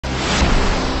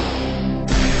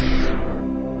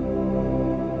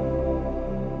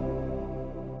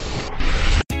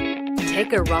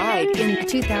Take a ride in the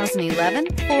 2011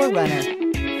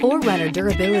 4runner. 4runner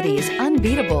durability is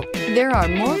unbeatable. There are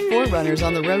more 4runners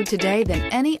on the road today than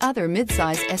any other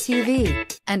midsize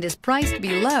SUV and is priced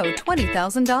below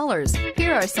 $20,000.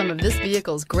 Here are some of this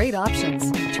vehicle's great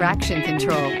options: traction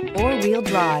control, four-wheel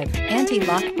drive,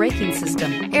 anti-lock braking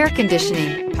system, air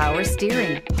conditioning, power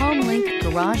steering, HomeLink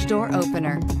garage door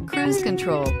opener, cruise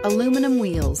control, aluminum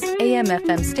wheels,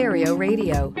 AM/FM stereo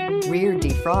radio, rear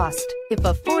defrost. If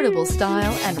affordable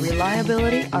style and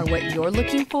reliability are what you're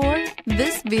looking for,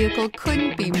 this vehicle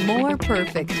couldn't be more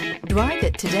perfect. Drive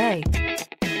it today.